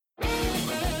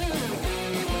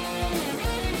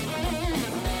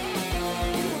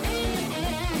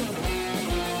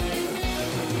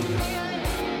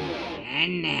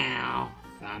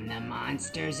From the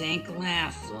Monsters Inc.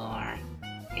 laugh floor,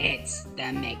 it's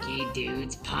the Mickey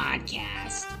Dudes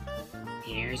Podcast.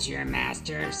 Here's your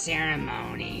master of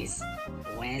ceremonies,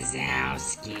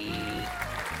 Wazowski.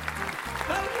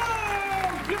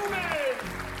 Hello, humans!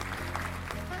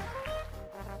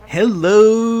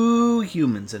 Hello,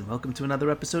 humans, and welcome to another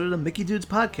episode of the Mickey Dudes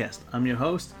Podcast. I'm your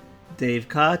host, Dave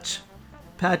Koch.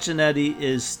 Pacinetti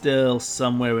is still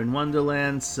somewhere in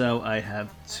Wonderland, so I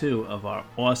have two of our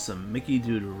awesome Mickey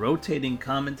Dude rotating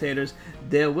commentators.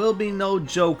 There will be no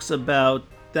jokes about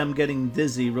them getting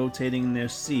dizzy rotating in their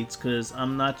seats, because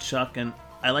I'm not Chuck, and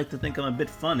I like to think I'm a bit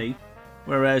funny,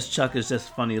 whereas Chuck is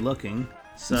just funny looking.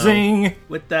 So, Zing!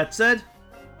 With that said,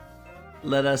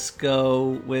 let us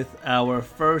go with our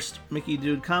first Mickey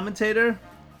Dude commentator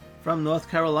from North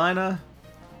Carolina.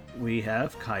 We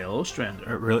have Kyle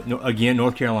Ostrander. Really? No, again,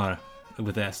 North Carolina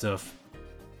with that stuff.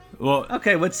 Well,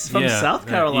 Okay, what's from South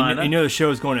Carolina? You know the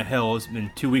show is going to hell. It's been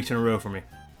 2 weeks in a row for me.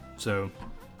 So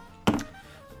I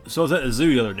was at the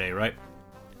zoo the other day, right?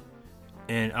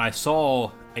 And I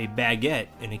saw a baguette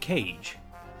in a cage.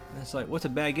 And it's like, what's a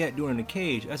baguette doing in a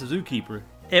cage? That's a zookeeper.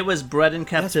 It was bred in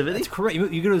captivity? That's correct.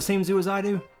 You go to the same zoo as I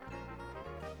do?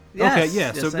 Yes, Okay,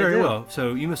 yeah, yes, so I very do. well.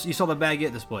 So you saw the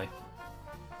baguette display.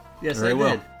 Yes, Very I well.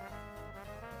 did.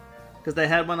 Because they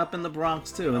had one up in the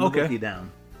Bronx, too, in the Okay. Bookie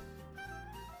Down.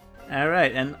 All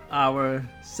right, and our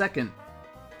second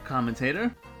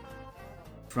commentator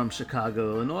from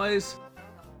Chicago, Illinois,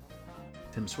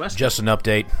 Tim Swester. Just an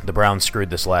update, the Browns screwed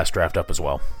this last draft up as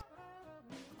well.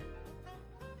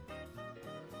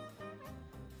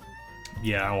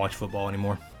 Yeah, I don't watch football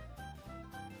anymore.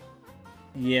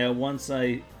 Yeah, once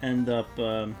I end up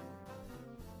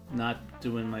not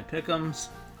doing my pick'ems,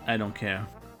 I don't care.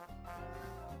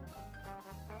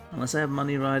 Unless I have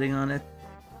money riding on it,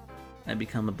 I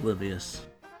become oblivious.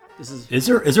 Is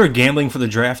there gambling for the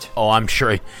draft? Oh, I'm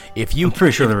sure. I'm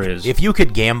pretty sure there is. If you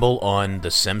could gamble on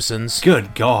The Simpsons,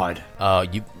 Good God.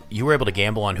 you were able to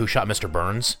gamble on who shot Mr.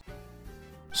 Burns.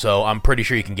 So I'm pretty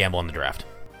sure you can gamble on the draft.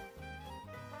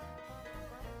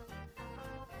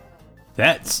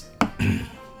 That's...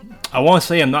 I want to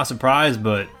say I'm not surprised,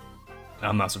 but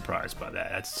I'm not surprised by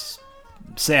that. That's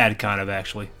sad, kind of,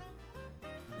 actually.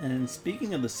 And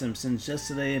speaking of The Simpsons,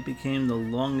 yesterday it became the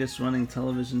longest running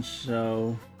television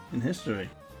show in history.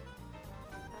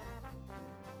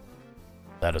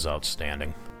 That is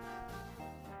outstanding.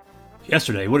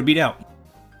 Yesterday, what it beat out?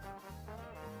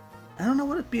 I don't know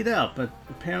what it beat out, but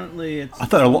apparently it's I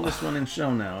thought the a lo- longest running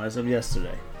show now, as of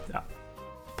yesterday.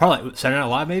 Probably Saturday Night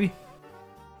Live, maybe?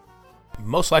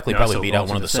 Most likely Yeah, probably so beat out long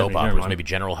one of the since the soap 70s, never operas. mind. Maybe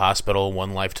General Hospital,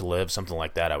 One Life to Live, something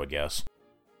like that, I would guess.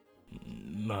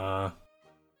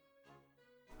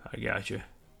 I got you.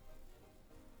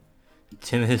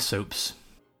 10 of his soaps.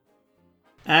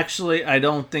 Actually, I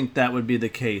don't think that would be the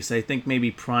case. I think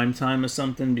maybe Primetime or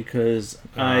something, because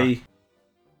I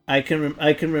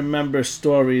can remember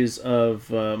stories of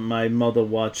my mother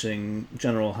watching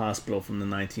General Hospital from the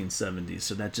 1970s,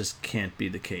 so that just can't be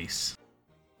the case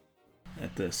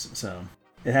at this. So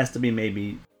it has to be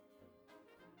maybe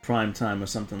Primetime or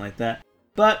something like that.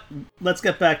 But let's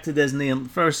get back to Disney,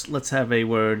 and first let's have a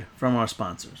word from our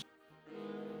sponsors.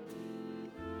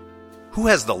 Who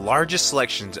has the largest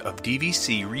selections of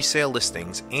DVC resale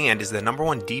listings and is the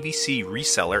 #1 DVC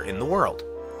reseller in the world?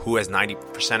 Who has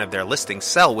 90% of their listings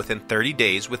sell within 30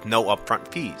 days with no upfront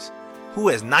fees? Who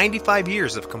has 95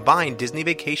 years of combined Disney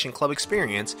Vacation Club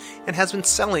experience and has been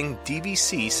selling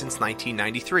DVC since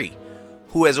 1993?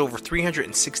 Who has over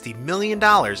 $360 million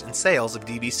in sales of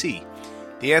DVC?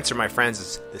 The answer, my friends,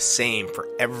 is the same for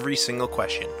every single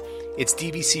question. It's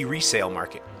DVC Resale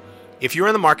Market. If you're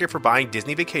in the market for buying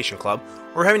Disney Vacation Club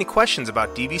or have any questions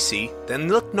about DVC, then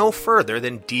look no further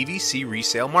than DVC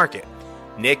Resale Market.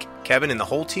 Nick, Kevin, and the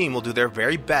whole team will do their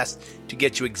very best to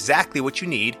get you exactly what you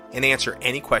need and answer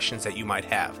any questions that you might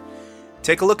have.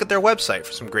 Take a look at their website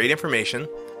for some great information,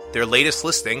 their latest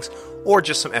listings, or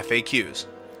just some FAQs.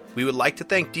 We would like to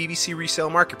thank DVC Resale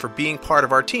Market for being part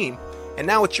of our team, and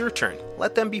now it's your turn.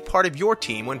 Let them be part of your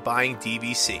team when buying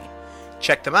DVC.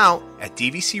 Check them out at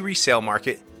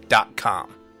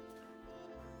dvcresalemarket.com.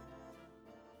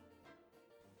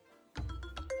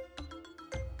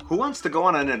 Who wants to go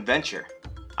on an adventure?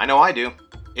 I know I do.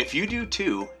 If you do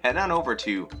too, head on over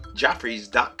to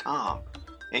joffreys.com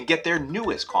and get their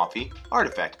newest coffee,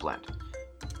 Artifact Blend.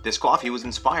 This coffee was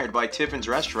inspired by Tiffin's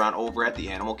restaurant over at the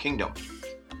Animal Kingdom.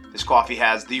 This coffee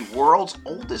has the world's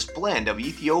oldest blend of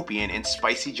Ethiopian and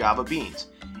spicy Java beans.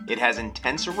 It has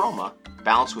intense aroma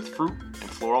balanced with fruit and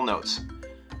floral notes.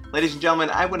 Ladies and gentlemen,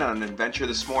 I went on an adventure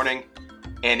this morning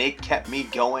and it kept me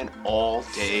going all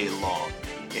day long.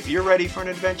 If you're ready for an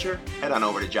adventure, head on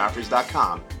over to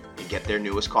Joffreys.com and get their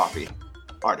newest coffee,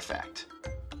 Artifact.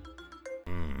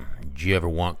 Do you ever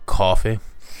want coffee?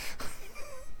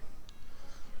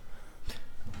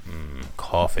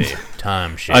 Coffee.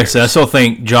 Timeshare. Like I said, I still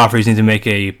think Joffrey's need to make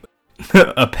a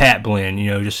Pat blend,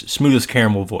 just smoothest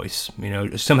caramel voice.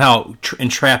 Just somehow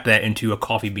entrap that into a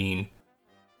coffee bean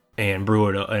and brew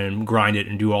it and grind it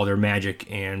and do all their magic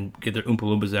and get their Oompa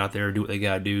Loompas out there, do what they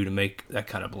gotta do to make that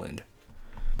kind of blend.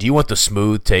 Do you want the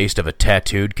smooth taste of a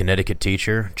tattooed Connecticut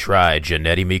teacher? Try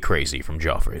Janetti Me Crazy from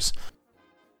Joffrey's.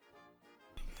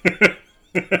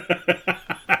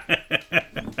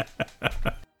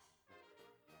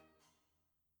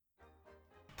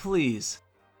 Please,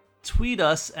 tweet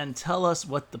us and tell us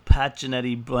what the Pat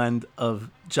Genetti blend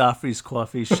of Joffrey's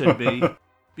coffee should be,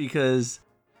 because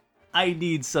I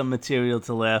need some material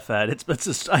to laugh at.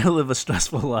 I live a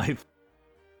stressful life.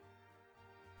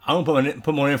 I'm gonna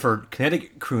put one in for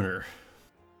Connecticut Crooner.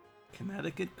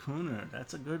 Connecticut Crooner,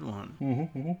 that's a good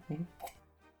one.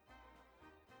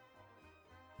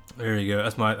 There you go.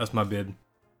 That's my bid.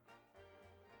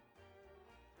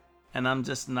 And I'm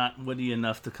just not witty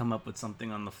enough to come up with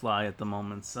something on the fly at the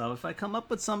moment. So if I come up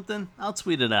with something, I'll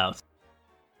tweet it out.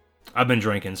 I've been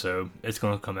drinking, so it's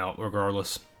gonna come out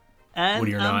regardless. And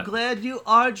Witty or I'm not. glad you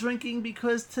are drinking,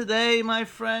 because today, my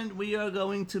friend, we are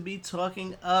going to be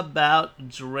talking about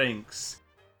drinks.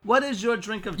 What is your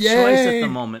drink of choice at the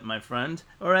moment, my friend?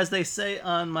 Or as they say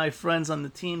on my friends on the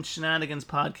Team Shenanigans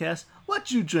podcast,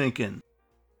 what you drinking?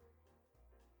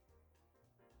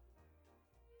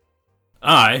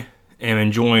 I am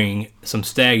enjoying some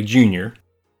Stag Junior,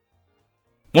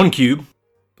 1 cube,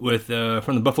 with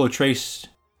from the Buffalo Trace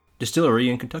Distillery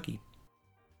in Kentucky.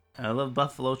 I love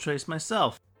Buffalo Trace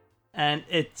myself, and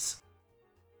it's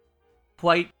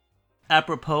quite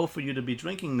apropos for you to be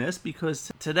drinking this,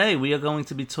 because today we are going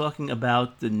to be talking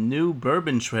about the new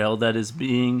bourbon trail that is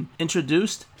being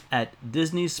introduced at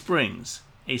Disney Springs.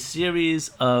 A series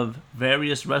of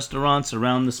various restaurants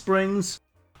around the Springs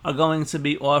are going to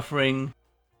be offering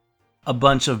a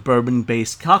bunch of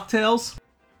bourbon-based cocktails,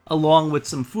 along with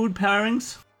some food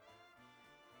pairings.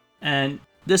 And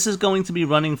this is going to be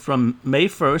running from May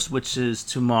 1st, which is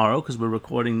tomorrow, because we're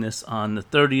recording this on the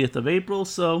 30th of April,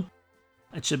 so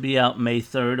it should be out May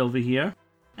 3rd over here.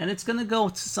 And it's going to go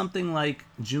to something like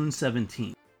June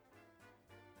 17th.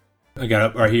 I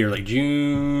got it right here, like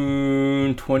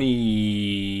June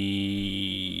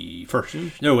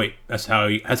 21st. No, wait, that's how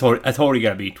old you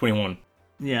gotta be, 21.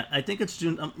 Yeah, I think it's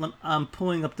June. I'm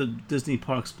pulling up the Disney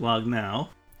Parks blog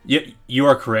now. Yeah, you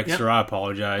are correct, Yep. sir. I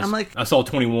apologize. I'm like- I saw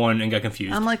 21 and got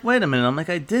confused. I'm like, wait a minute.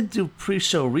 I did do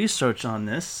pre-show research on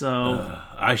this, so...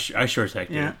 I sure as heck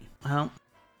did. Yeah, well,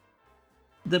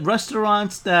 the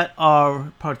restaurants that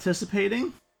are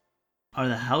participating are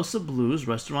the House of Blues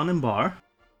Restaurant and Bar,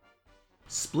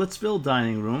 Splitsville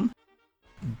Dining Room,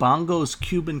 Bongo's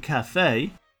Cuban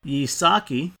Cafe,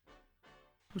 Yisaki,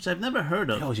 which I've never heard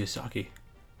What the of. hell is Yasaki?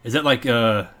 Is that like,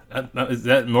 is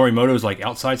that Morimoto's like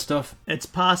outside stuff? It's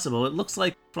possible. It looks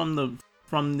like from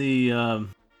the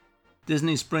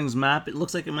Disney Springs map, it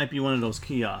looks like it might be one of those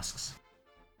kiosks.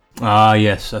 Ah,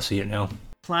 yes, I see it now.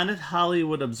 Planet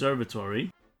Hollywood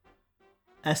Observatory,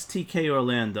 STK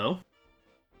Orlando,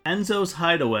 Enzo's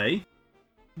Hideaway,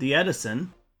 The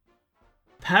Edison,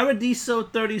 Paradiso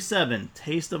 37,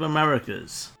 Taste of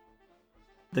Americas,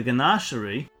 The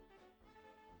Ganachery,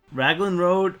 Raglan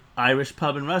Road Irish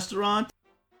Pub and Restaurant,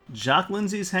 Jock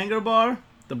Lindsay's Hangar Bar,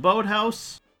 The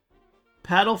Boathouse,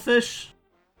 Paddlefish,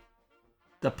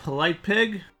 The Polite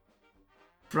Pig,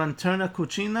 Fronterna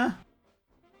Cucina,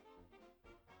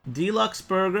 Deluxe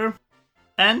Burger,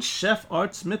 and Chef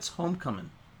Art Smith's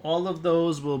Homecoming. All of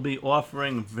those will be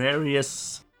offering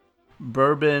various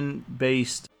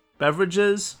bourbon-based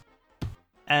beverages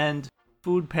and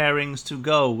food pairings to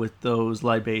go with those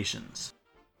libations.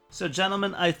 So,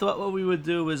 gentlemen, I thought what we would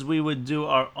do is we would do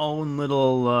our own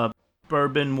little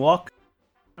bourbon walk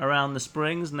around the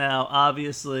Springs. Now,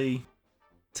 obviously,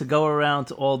 to go around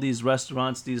to all these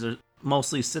restaurants, these are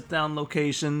mostly sit-down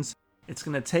locations. It's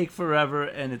going to take forever,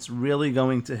 and it's really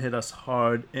going to hit us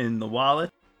hard in the wallet.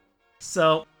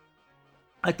 So,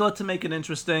 I thought to make it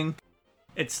interesting,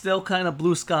 it's still kind of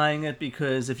blue skying it,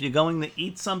 because if you're going to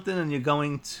eat something and you're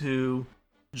going to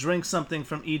drink something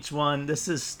from each one, this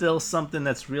is still something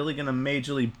that's really going to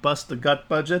majorly bust the gut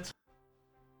budget.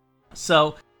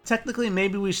 So, technically,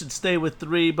 maybe we should stay with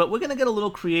 3, but we're going to get a little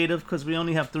creative because we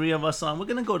only have 3 of us on. We're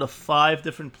going to go to 5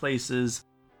 different places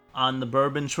on the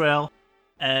Bourbon Trail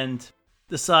and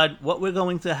decide what we're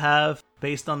going to have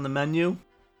based on the menu.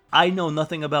 I know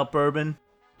nothing about bourbon.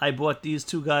 I brought these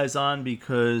 2 guys on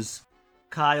because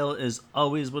Kyle is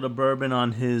always with a bourbon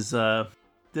on his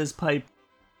Diz Pipe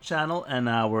channel and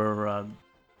our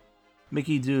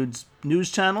Mickey Dude's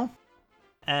news channel.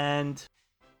 And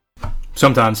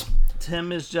Sometimes.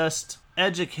 Tim is just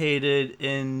educated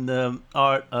in the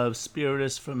art of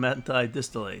spiritus fermenti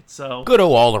distillate. So, Good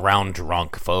all-around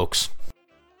drunk, folks.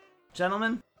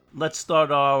 gentlemen, let's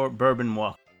start our bourbon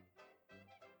walk.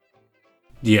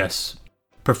 Yes.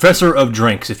 Professor of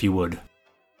drinks, if you would.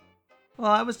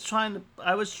 Well, I was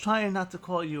trying not to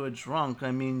call you a drunk.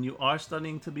 I mean, you are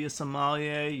studying to be a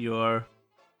sommelier. You're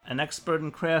an expert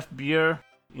in craft beer,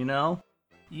 you know?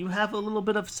 You have a little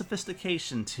bit of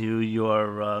sophistication to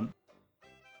your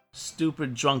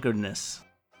stupid drunkardness.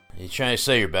 You trying to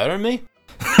say you're better than me?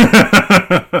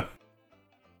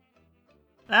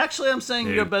 Actually, I'm saying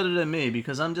Dude. you're better than me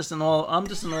because I'm just an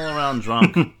all-around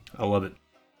drunk. I love it.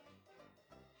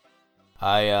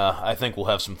 I think we'll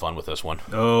have some fun with this one.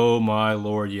 Oh my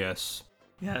lord, yes.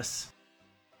 Yes.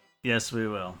 Yes, we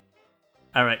will.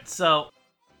 All right, so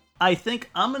I think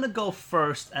I'm going to go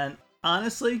first, and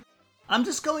honestly, I'm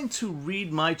just going to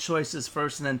read my choices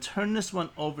first and then turn this one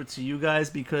over to you guys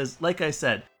because, like I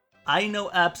said, I know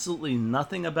absolutely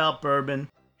nothing about bourbon.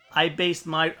 I base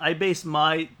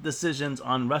my decisions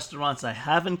on restaurants I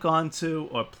haven't gone to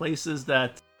or places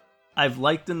that I've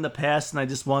liked in the past and I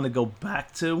just want to go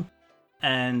back to.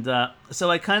 And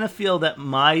so I kind of feel that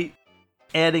my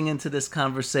adding into this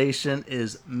conversation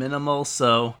is minimal,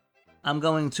 so I'm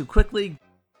going to quickly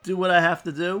do what I have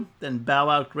to do, then bow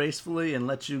out gracefully and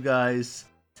let you guys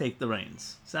take the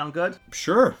reins. Sound good?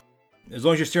 Sure. As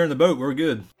long as you're steering the boat, we're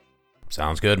good.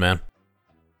 Sounds good, man.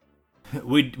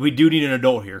 We do need an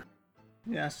adult here.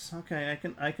 Yes, okay,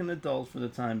 I can indulge for the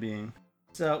time being.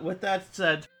 So with that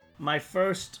said, my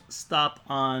first stop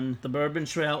on the Bourbon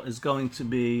Trail is going to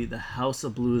be the House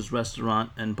of Blues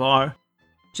restaurant and bar.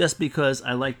 Just because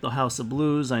I like the House of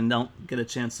Blues, I don't get a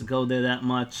chance to go there that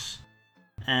much.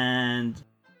 And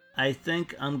I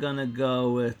think I'm gonna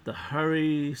go with the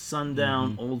Hurry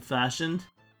Sundown Old Fashioned,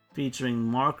 featuring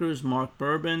Marker's Mark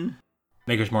Bourbon.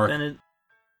 Maker's Mark.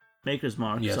 Maker's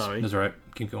Mark, Yes, sorry. that's right.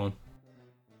 Keep going.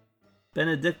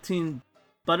 Benedictine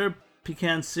butter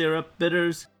pecan syrup,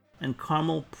 bitters, and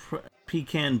caramel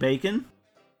pecan bacon.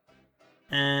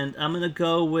 And I'm going to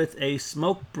go with a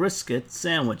smoked brisket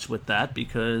sandwich with that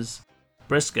because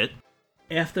brisket.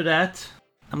 After that,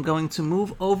 I'm going to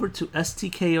move over to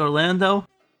STK Orlando.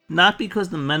 Not because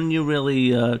the menu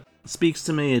really speaks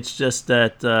to me, it's just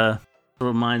that it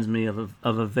reminds me of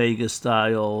a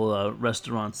Vegas-style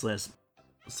restaurant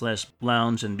slash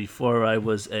lounge. And before I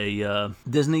was a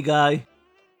Disney guy,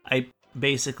 I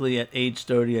basically at age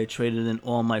 30, I traded in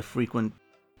all my frequent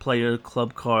player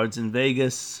club cards in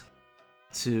Vegas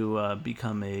to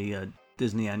become a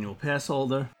Disney annual pass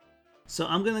holder. So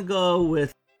I'm going to go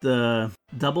with the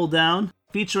Double Down,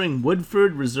 featuring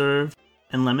Woodford Reserve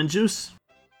and lemon juice.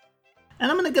 And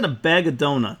I'm going to get a bag of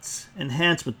donuts,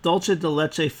 enhanced with dulce de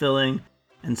leche filling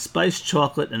and spiced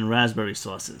chocolate and raspberry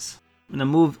sauces. I'm going to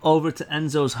move over to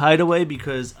Enzo's Hideaway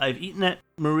because I've eaten at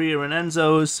Maria and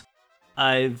Enzo's.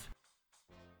 I've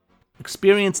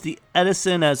experienced the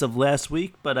Edison as of last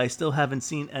week, but I still haven't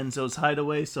seen Enzo's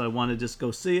Hideaway, so I want to just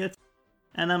go see it.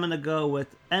 And I'm going to go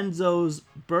with Enzo's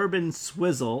Bourbon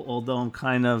Swizzle, although I'm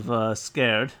kind of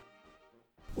scared.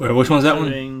 Wait, which one's that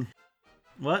one?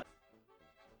 What?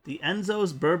 The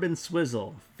Enzo's Bourbon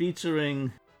Swizzle,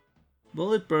 featuring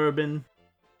bullet bourbon,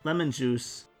 lemon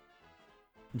juice,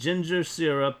 ginger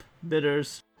syrup,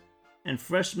 bitters, and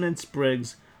fresh mint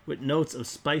sprigs with notes of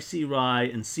spicy rye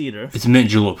and cedar. It's mint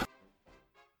julep.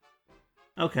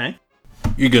 Okay.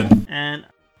 You're good. And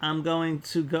I'm going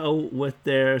to go with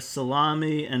their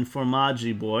salami and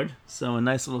formaggi board. So a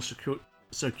nice little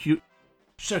charcuterie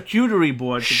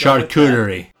board. To go with that.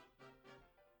 Charcuterie.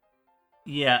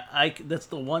 Yeah, that's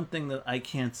the one thing that I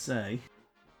can't say.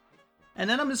 And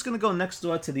then I'm just going to go next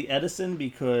door to the Edison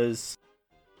because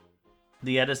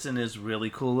the Edison is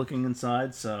really cool looking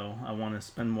inside, so I want to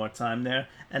spend more time there.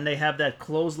 And they have that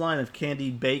clothesline of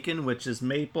candied bacon, which is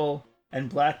maple and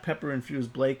black pepper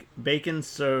infused bacon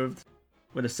served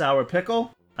with a sour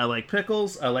pickle. I like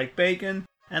pickles, I like bacon.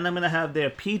 And I'm going to have their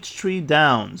Peachtree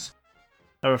Downs,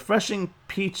 a refreshing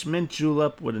peach mint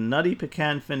julep with a nutty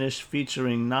pecan finish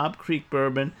featuring Knob Creek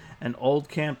bourbon and Old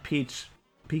Camp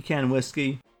pecan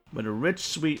whiskey with a rich,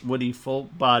 sweet, woody,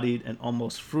 full-bodied, and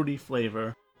almost fruity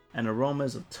flavor and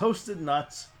aromas of toasted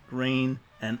nuts, grain,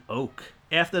 and oak.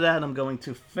 After that, I'm going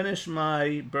to finish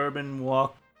my bourbon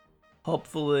walk,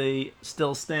 hopefully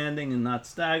still standing and not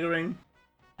staggering,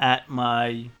 at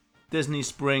my Disney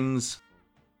Springs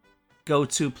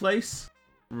go-to place,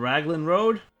 Raglan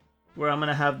Road, where I'm going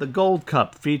to have the Gold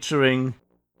Cup featuring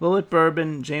Bullet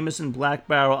Bourbon, Jameson Black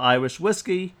Barrel Irish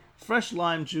Whiskey, fresh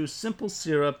lime juice, simple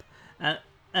syrup,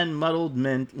 and muddled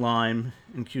mint, lime,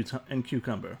 and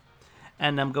cucumber.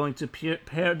 And I'm going to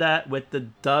pair that with the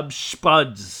Dub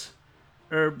Spuds,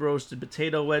 herb roasted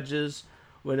potato wedges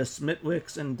with a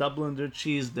Smithwick's and Dubliner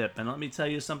cheese dip. And let me tell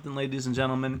you something, ladies and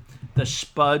gentlemen, the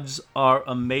Spuds are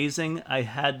amazing. I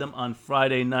had them on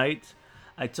Friday night.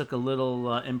 I took a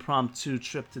little impromptu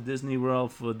trip to Disney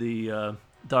World for the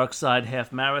Dark Side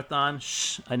Half Marathon.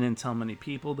 Shh, I didn't tell many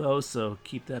people though, so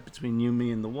keep that between you, me,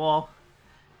 and the wall.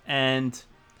 And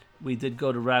we did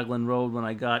go to Raglan Road when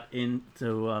I got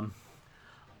into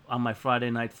on my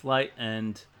Friday night flight,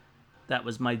 and that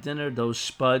was my dinner. Those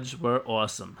spuds were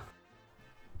awesome.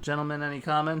 Gentlemen, any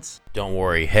comments? Don't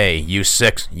worry. Hey, you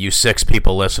six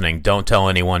people listening, don't tell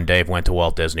anyone Dave went to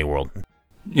Walt Disney World.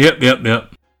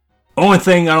 Yep. Only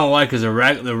thing I don't like is the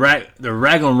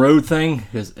Raglan Road thing,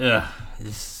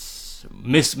 because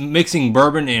mixing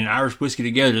bourbon and Irish whiskey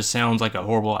together just sounds like a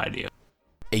horrible idea.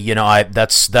 You know,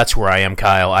 that's where I am,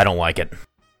 Kyle. I don't like it.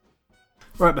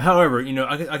 Right, but however, you know,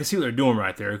 I can see what they're doing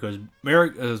right there, because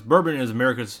bourbon is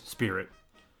America's spirit,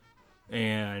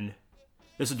 and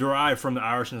this is derived from the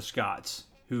Irish and the Scots,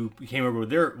 who came over with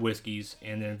their whiskeys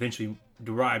and then eventually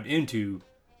derived into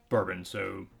bourbon.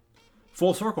 So,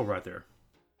 full circle right there.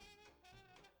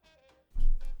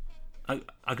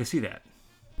 I can see that.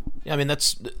 Yeah, I mean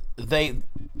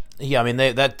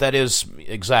that is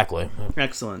exactly.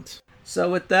 Excellent.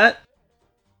 So with that,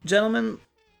 gentlemen,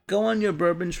 go on your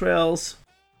bourbon trails.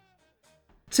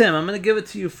 Tim, I'm going to give it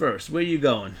to you first. Where are you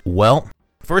going? Well,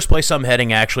 first place I'm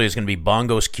heading actually is going to be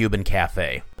Bongo's Cuban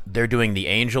Cafe. They're doing the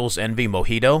Angel's Envy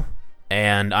Mojito,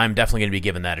 and I'm definitely going to be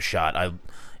giving that a shot.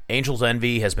 Angel's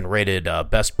Envy has been rated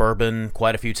best bourbon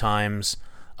quite a few times.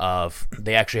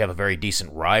 They actually have a very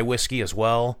decent rye whiskey as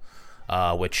well,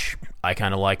 which I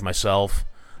kind of like myself.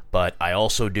 But I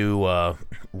also do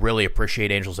really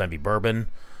appreciate Angel's Envy bourbon,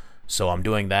 so I'm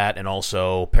doing that, and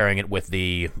also pairing it with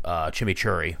the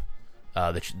chimichurri,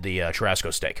 the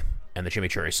churrasco steak, and the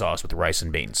chimichurri sauce with the rice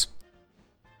and beans.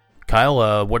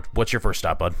 Kyle, what's your first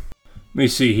stop, bud? Let me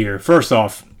see here. First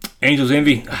off, Angel's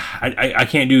Envy, I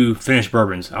can't do finished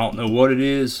bourbons. I don't know what it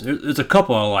is. There's a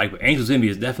couple I like, but Angel's Envy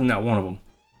is definitely not one of them.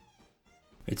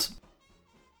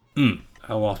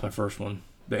 I lost my first one.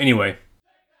 But anyway,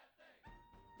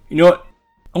 you know what?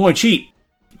 I'm going to cheat.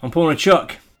 I'm pulling a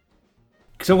Chuck,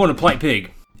 because I'm going to Polite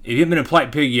Pig. If you haven't been to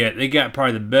Polite Pig yet, they got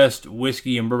probably the best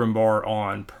whiskey and bourbon bar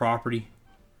on property.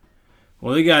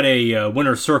 Well, they got a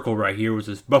winner's circle right here, which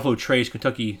is Buffalo Trace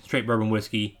Kentucky Straight Bourbon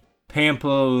Whiskey,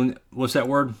 what's that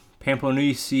word?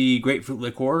 Pamplonicey Grapefruit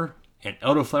Liqueur, and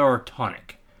Elderflower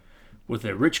Tonic, with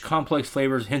a rich, complex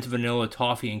flavors, hints of vanilla,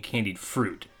 toffee, and candied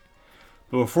fruit.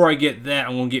 But before I get that,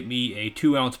 I'm going to get me a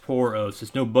 2-ounce pour of,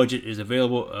 since no budget is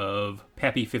available, of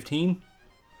Pappy 15.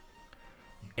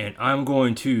 And I'm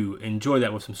going to enjoy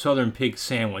that with some Southern Pig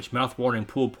Sandwich, mouth-watering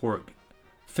pulled pork,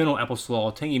 fennel apple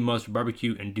slaw, tangy mustard,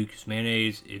 barbecue, and Duke's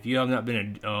mayonnaise. If you have not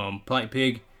been to Polite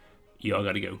Pig, y'all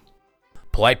got to go.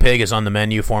 Polite Pig is on the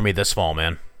menu for me this fall,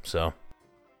 man. So,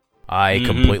 I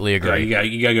completely agree. Yeah,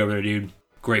 you got to go over there, dude.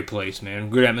 Great place, man.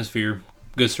 Good atmosphere.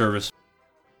 Good service.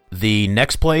 The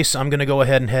next place I'm going to go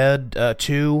ahead and head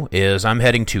to is I'm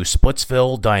heading to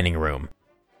Splitsville Dining Room.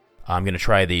 I'm going to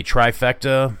try the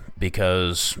trifecta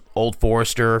because Old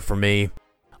Forester, for me,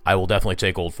 I will definitely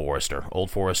take Old Forester. Old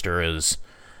Forester is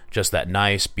just that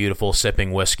nice, beautiful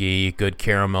sipping whiskey, good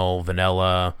caramel,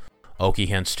 vanilla, oaky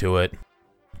hints to it.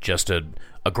 Just a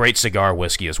great cigar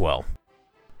whiskey as well.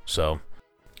 So,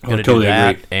 I'm going to do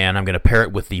that, and I'm going to pair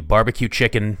it with the barbecue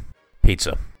chicken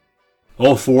pizza.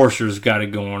 Old Forester's got it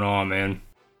going on, man.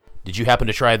 Did you happen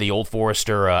to try the Old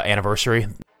Forester anniversary?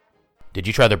 Did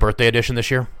you try their birthday edition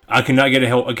this year? I cannot get a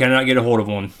hold of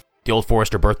one. The Old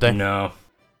Forester birthday? No.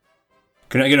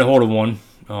 Cannot get a hold of one.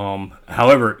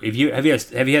 However, have you had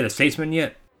a Statesman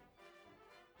yet?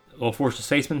 Old Forester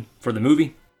Statesman for the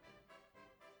movie?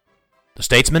 The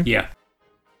Statesman? Yeah.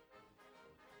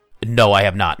 No, I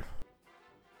have not.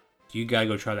 You gotta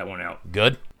go try that one out.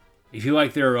 Good. If you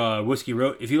like their Whiskey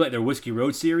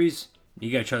Road series, you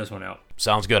gotta try this one out.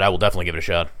 Sounds good. I will definitely give it a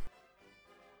shot.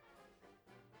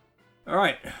 All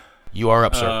right. You are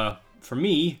up, sir. For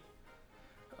me,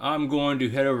 I'm going to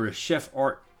head over to Chef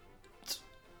Art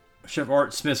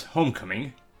Smith's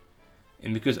Homecoming,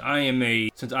 and because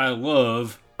since I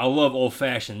love old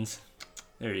fashions.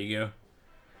 There you go.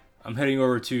 I'm heading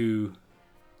over to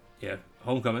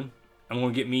Homecoming. I'm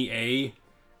going to get me a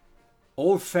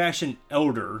old-fashioned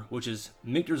elder, which is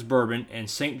Michter's Bourbon and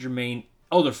St. Germain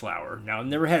Elderflower. Now, I've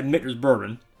never had Michter's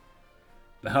Bourbon,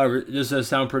 but however, this does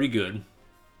sound pretty good.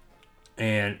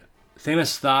 And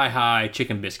famous thigh-high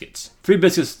chicken biscuits. 3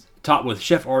 biscuits topped with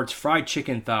Chef Art's fried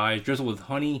chicken thighs drizzled with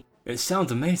honey. It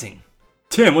sounds amazing.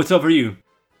 Tim, what's up for you?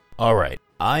 All right.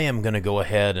 I am going to go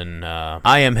ahead and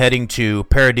I am heading to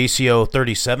Paradiso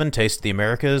 37, Taste of the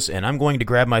Americas, and I'm going to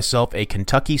grab myself a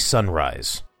Kentucky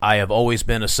Sunrise. I have always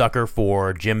been a sucker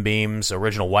for Jim Beam's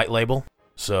original white label,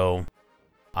 so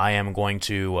I am going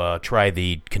to try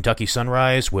the Kentucky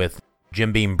Sunrise with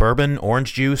Jim Beam bourbon,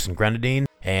 orange juice, and grenadine,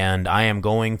 and I am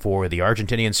going for the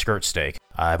Argentinian skirt steak.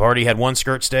 I've already had one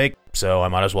skirt steak, so I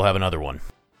might as well have another one.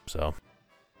 So,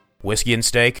 whiskey and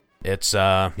steak. It's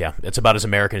about as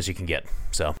American as you can get.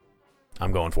 So,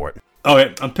 I'm going for it.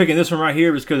 Okay, I'm picking this one right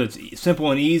here because it's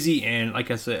simple and easy, and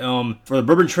like I said, for the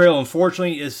Bourbon Trail,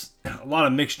 unfortunately, it's a lot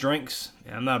of mixed drinks.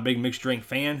 I'm not a big mixed drink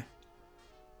fan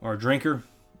or drinker,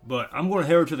 but I'm going to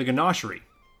head over to the Ganachery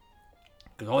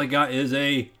because all they got is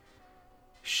a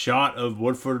shot of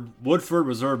Woodford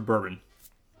Reserve Bourbon.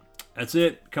 That's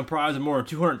it. Comprised of more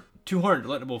than 200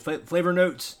 delectable flavor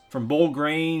notes, from bold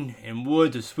grain and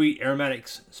wood to sweet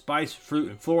aromatics, spice, fruit,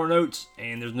 and floral notes.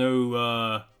 And there's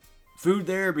no food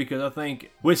there because I think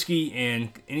whiskey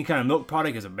and any kind of milk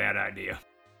product is a bad idea.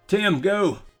 Tim,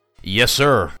 go. Yes,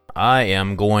 sir. I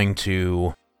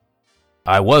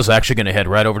was actually going to head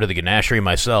right over to the Ganachery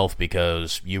myself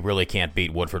because you really can't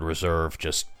beat Woodford Reserve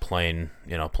just plain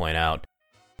out.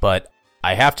 But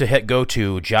I have to go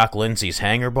to Jock Lindsay's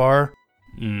Hangar Bar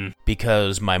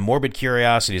because my morbid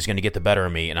curiosity is going to get the better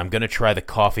of me, and I'm going to try the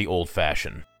coffee old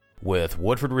fashioned with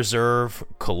Woodford Reserve,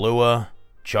 Kahlua,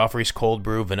 Joffrey's Cold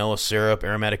Brew, vanilla syrup,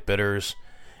 aromatic bitters,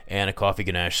 and a coffee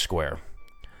ganache square.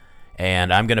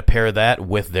 And I'm going to pair that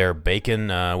with their bacon,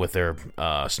 with their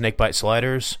snakebite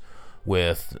sliders,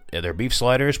 with their beef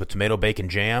sliders, with tomato bacon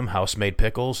jam, house-made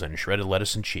pickles, and shredded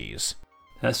lettuce and cheese.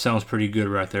 That sounds pretty good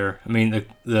right there. I mean,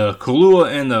 the Kahlua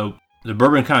and the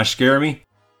bourbon kind of scare me,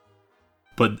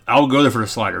 but I'll go there for the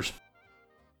sliders.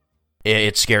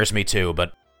 It scares me too,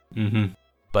 but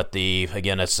but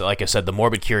it's like I said, the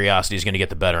morbid curiosity is going to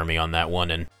get the better of me on that one,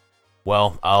 and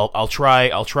well, I'll try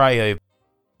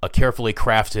a carefully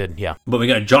crafted, yeah. But we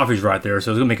got Joffrey's right there,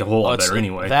 so it's gonna make a whole lot better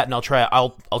anyway. That, and I'll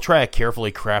try a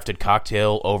carefully crafted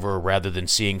cocktail over rather than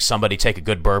seeing somebody take a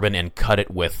good bourbon and cut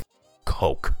it with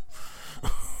Coke.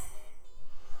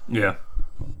 Yeah.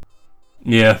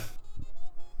 Yeah.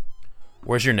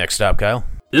 Where's your next stop, Kyle?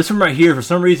 This one right here, for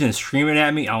some reason, is screaming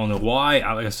at me. I don't know why,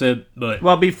 like I said, but...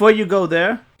 Well, before you go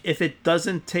there, if it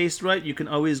doesn't taste right, you can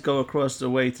always go across the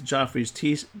way to Joffrey's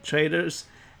Tea Traders,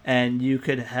 and you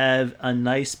could have a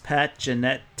nice Pat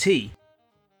Jeanette tea.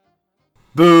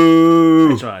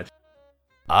 Boo! I tried.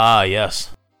 Ah,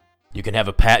 yes. You can have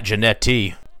a Pat Jeanette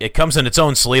tea. It comes in its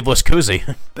own sleeveless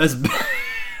koozie.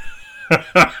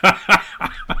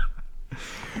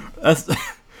 That's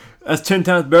 10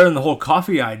 times better than the whole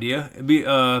coffee idea. It'd be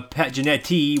Pat Jeanette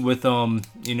tea with no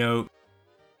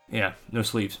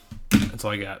sleeves. That's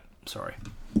all I got. Sorry.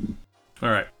 All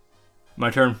right,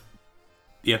 my turn.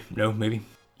 Yeah, no, maybe.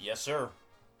 Yes, sir.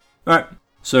 All right,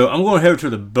 so I'm going to head over to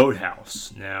the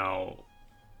Boathouse now.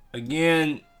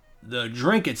 Again, the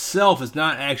drink itself is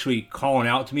not actually calling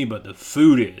out to me, but the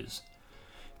food is.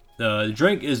 The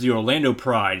drink is the Orlando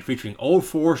Pride, featuring Old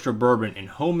Forester bourbon and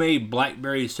homemade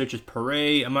blackberry citrus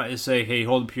puree. I might just say, hey,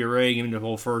 hold the puree, give me the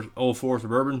Old Forester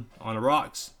bourbon on the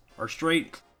rocks, or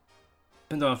straight.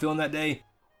 Depends on how I'm feeling that day.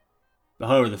 But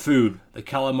however, the food, the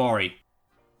calamari.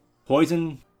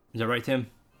 Poison, is that right,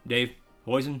 Tim? Dave?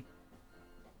 Poison?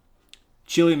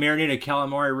 Chili marinated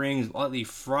calamari rings, lightly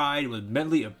fried with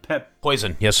medley of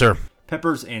Poison, yes, sir.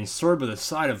 Peppers and served with a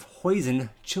side of hoisin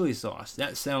chili sauce.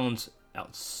 That sounds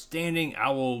outstanding. I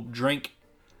will drink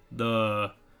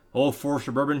the Old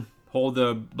Forester bourbon, hold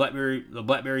the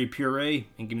blackberry puree,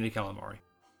 and give me the calamari.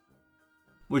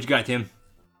 What you got, Tim?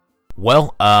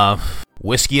 Well,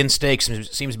 whiskey and steak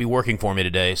seems to be working for me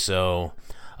today, so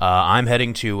I'm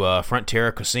heading to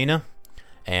Frontier Cocina,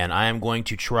 and I am going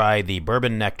to try the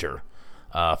Bourbon Nectar,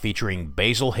 featuring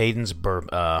Basil Hayden's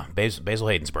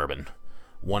bourbon.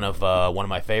 One of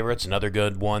my favorites. Another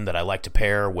good one that I like to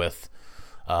pair with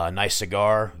a nice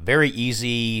cigar. Very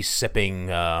easy sipping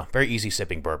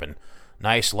bourbon.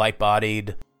 Nice,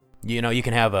 light-bodied. You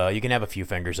can have a few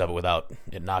fingers of it without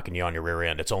it knocking you on your rear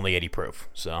end. It's only 80 proof.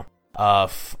 So,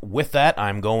 with that,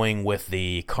 I'm going with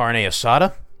the Carne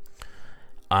Asada.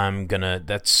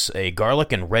 That's a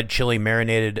garlic and red chili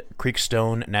marinated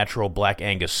Creekstone natural black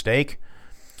Angus steak.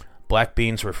 Black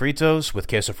beans refritos with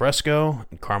queso fresco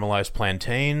and caramelized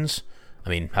plantains. I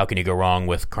mean, how can you go wrong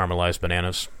with caramelized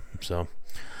bananas? So,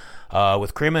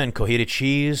 with crema and cojita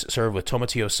cheese, served with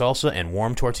tomatillo salsa and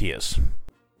warm tortillas.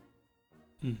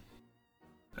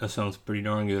 That sounds pretty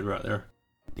darn good right there.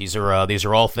 These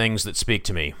are all things that speak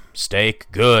to me. Steak,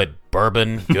 good.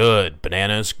 Bourbon, good.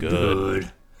 Bananas,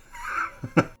 good.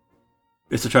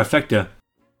 It's a trifecta.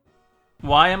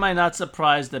 Why am I not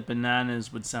surprised that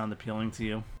bananas would sound appealing to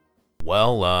you?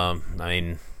 Well, I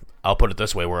mean, I'll put it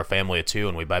this way. We're a family of 2,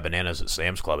 and we buy bananas at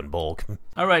Sam's Club in bulk.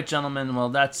 All right, gentlemen. Well,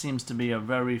 that seems to be a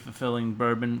very fulfilling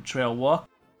bourbon trail walk.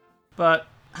 But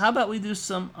how about we do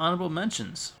some honorable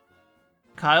mentions?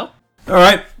 Kyle? All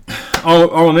right.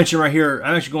 I'll mention right here,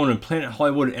 I'm actually going to Planet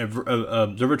Hollywood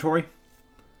Observatory.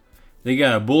 They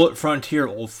got a Bullet Frontier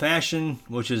Old Fashioned,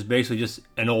 which is basically just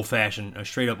an old fashioned, a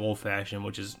straight up old fashioned,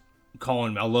 which is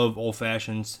I love old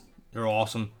fashions. They're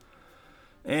awesome.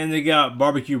 And they got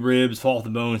barbecue ribs, fall off the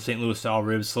bone, St. Louis style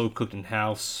ribs, slow cooked in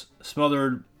house,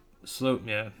 smothered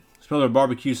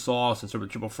barbecue sauce and served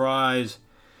with triple fries.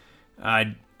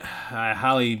 I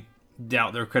highly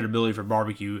doubt their credibility for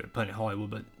barbecue at Planet Hollywood,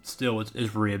 but still,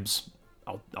 it's ribs.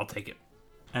 I'll take it.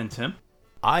 And Tim?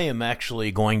 I am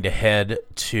actually going to head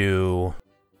to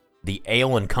the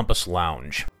Ale and Compass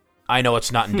Lounge. I know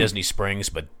it's not in Disney Springs,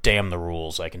 but damn the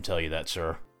rules, I can tell you that,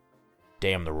 sir.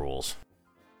 Damn the rules.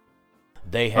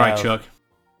 All right, Chuck.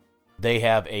 They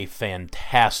have a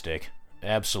fantastic,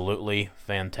 absolutely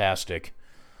fantastic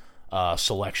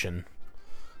selection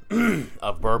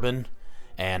of bourbon,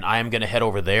 and I am going to head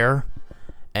over there,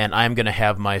 and I'm going to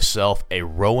have myself a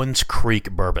Rowan's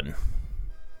Creek bourbon.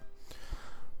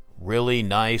 Really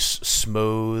nice,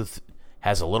 smooth,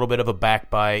 has a little bit of a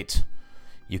backbite.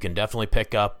 You can definitely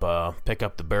pick up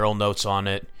the barrel notes on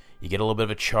it. You get a little bit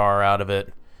of a char out of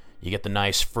it. You get the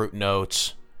nice fruit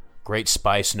notes, great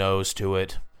spice nose to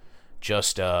it.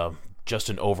 Just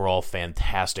an overall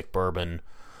fantastic bourbon.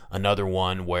 Another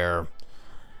one where,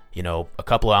 a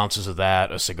couple ounces of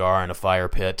that, a cigar, and a fire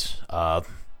pit.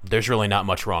 There's really not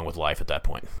much wrong with life at that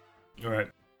point. All right.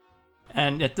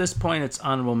 And at this point, it's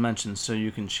honorable mention, so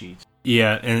you can cheat.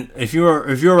 Yeah, and if you're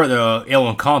at the Ale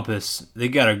and Compass, they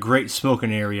got a great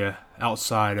smoking area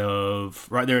outside of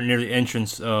right there near the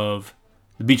entrance of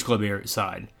the Beach Club area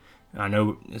side. I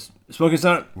know smoking's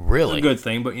not really a good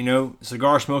thing, but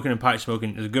cigar smoking and pipe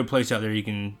smoking is a good place out there. You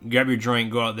can grab your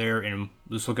drink, go out there, and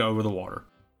just look out over the water.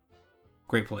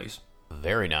 Great place.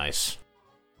 Very nice.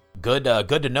 Good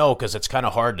to know, because it's kind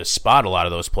of hard to spot a lot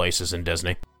of those places in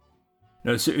Disney.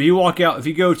 No, so if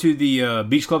you go to the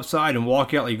Beach Club side and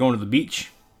walk out like you're going to the beach,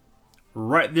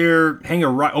 right there,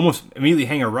 almost immediately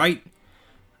hang a right.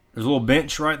 There's a little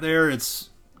bench right there. It's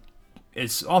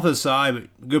off to the side,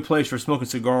 but good place for smoking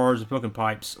cigars and smoking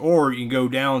pipes. Or you can go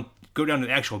down to the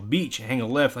actual beach and hang a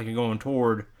left like you're going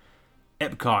toward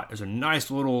Epcot. There's a nice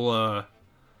little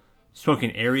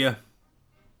smoking area,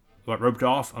 roped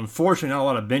off. Unfortunately, not a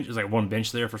lot of bench. There's like one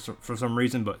bench there for some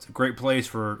reason, but it's a great place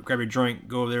for grab your drink,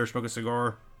 go over there, smoke a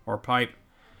cigar or a pipe,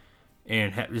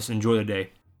 and just enjoy the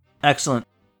day. Excellent.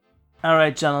 All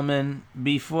right, gentlemen,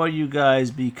 before you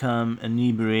guys become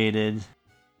inebriated,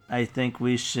 I think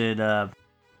we should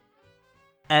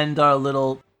end our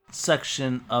little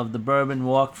section of the Bourbon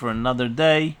Walk for another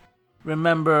day.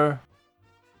 Remember,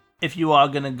 if you are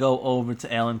going to go over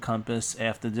to Ale and Compass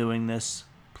after doing this,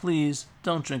 please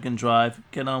don't drink and drive.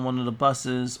 Get on one of the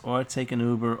buses or take an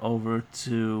Uber over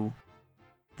to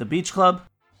the beach club.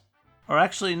 Or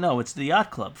actually, no, it's the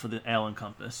yacht club for the Ale and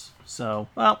Compass. So,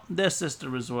 well, they're sister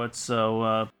resorts.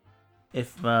 So,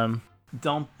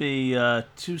 don't be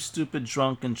too stupid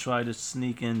drunk and try to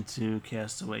sneak into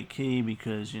Castaway Cay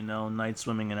because, night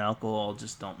swimming and alcohol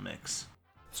just don't mix.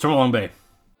 Stormalong Bay.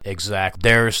 Exactly.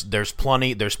 There's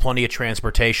plenty of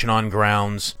transportation on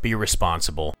grounds. Be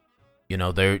responsible.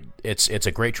 It's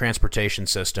a great transportation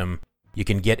system. You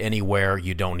can get anywhere.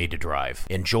 You don't need to drive.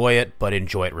 Enjoy it, but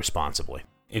enjoy it responsibly.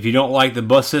 If you don't like the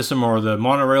bus system or the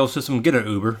monorail system, get an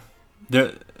Uber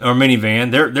or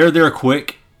minivan. They're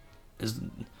quick.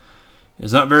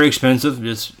 It's not very expensive.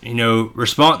 Just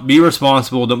be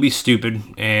responsible. Don't be stupid,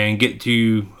 and get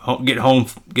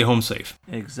home safe.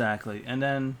 Exactly. And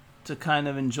then to kind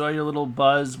of enjoy your little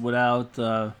buzz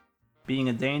without being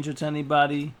a danger to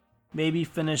anybody, maybe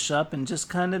finish up and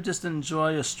just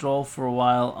enjoy a stroll for a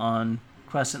while on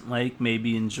Crescent Lake.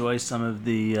 Maybe enjoy some of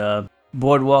the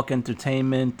boardwalk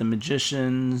entertainment, the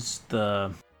magicians,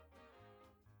 the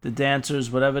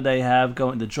dancers, whatever they have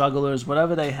going, the jugglers,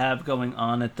 whatever they have going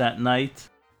on at that night.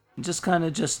 And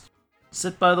just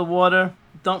sit by the water.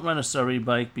 Don't run a Surrey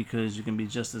bike because you can be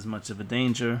just as much of a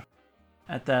danger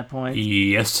at that point.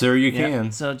 Yes, sir, you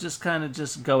can. So just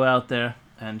go out there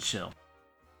and chill.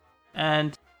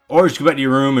 Or just go back to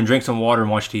your room and drink some water and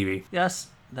watch TV. Yes,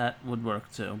 that would work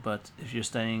too. But if you're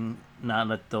staying not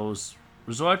at those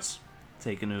resorts,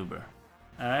 take an Uber.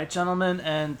 All right, gentlemen,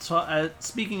 and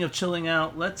speaking of chilling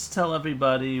out, let's tell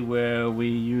everybody where we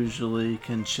usually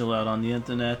can chill out on the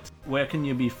internet. Where can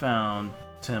you be found,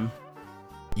 Tim?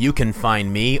 You can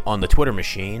find me on the Twitter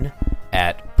machine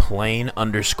at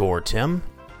plain_Tim,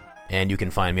 and you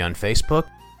can find me on Facebook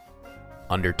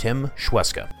under Tim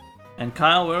Schweska. And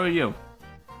Kyle, where are you?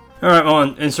 All right,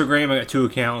 on Instagram, I got 2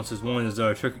 accounts. One is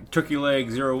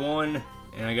TurkeyLeg01,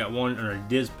 and I got one under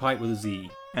DizPipe with a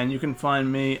Z. And you can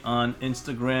find me on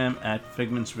Instagram at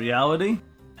Figment's Reality,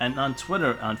 and on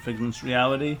Twitter on Figment's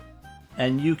Reality.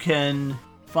 And you can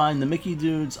find the Mickey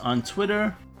Dudes on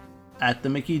Twitter at the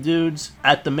Mickey Dudes,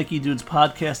 at the Mickey Dudes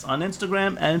Podcast on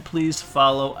Instagram, and please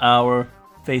follow our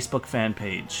Facebook fan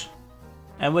page.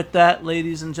 And with that,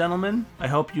 ladies and gentlemen, I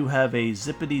hope you have a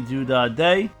zippity-doo-dah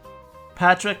day.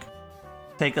 Patrick,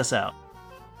 take us out.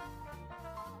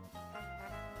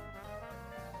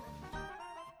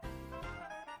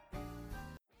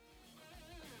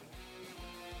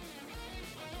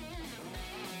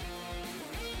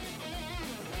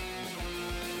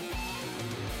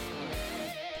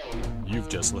 You've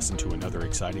just listened to another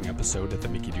exciting episode of the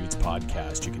Mickey Dudes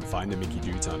Podcast. You can find the Mickey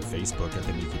Dudes on Facebook at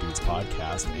the Mickey Dudes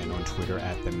Podcast and on Twitter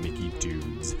at the Mickey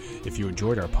Dudes. If you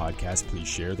enjoyed our podcast, please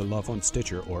share the love on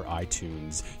Stitcher or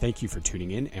iTunes. Thank you for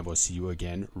tuning in, and we'll see you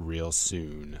again real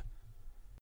soon.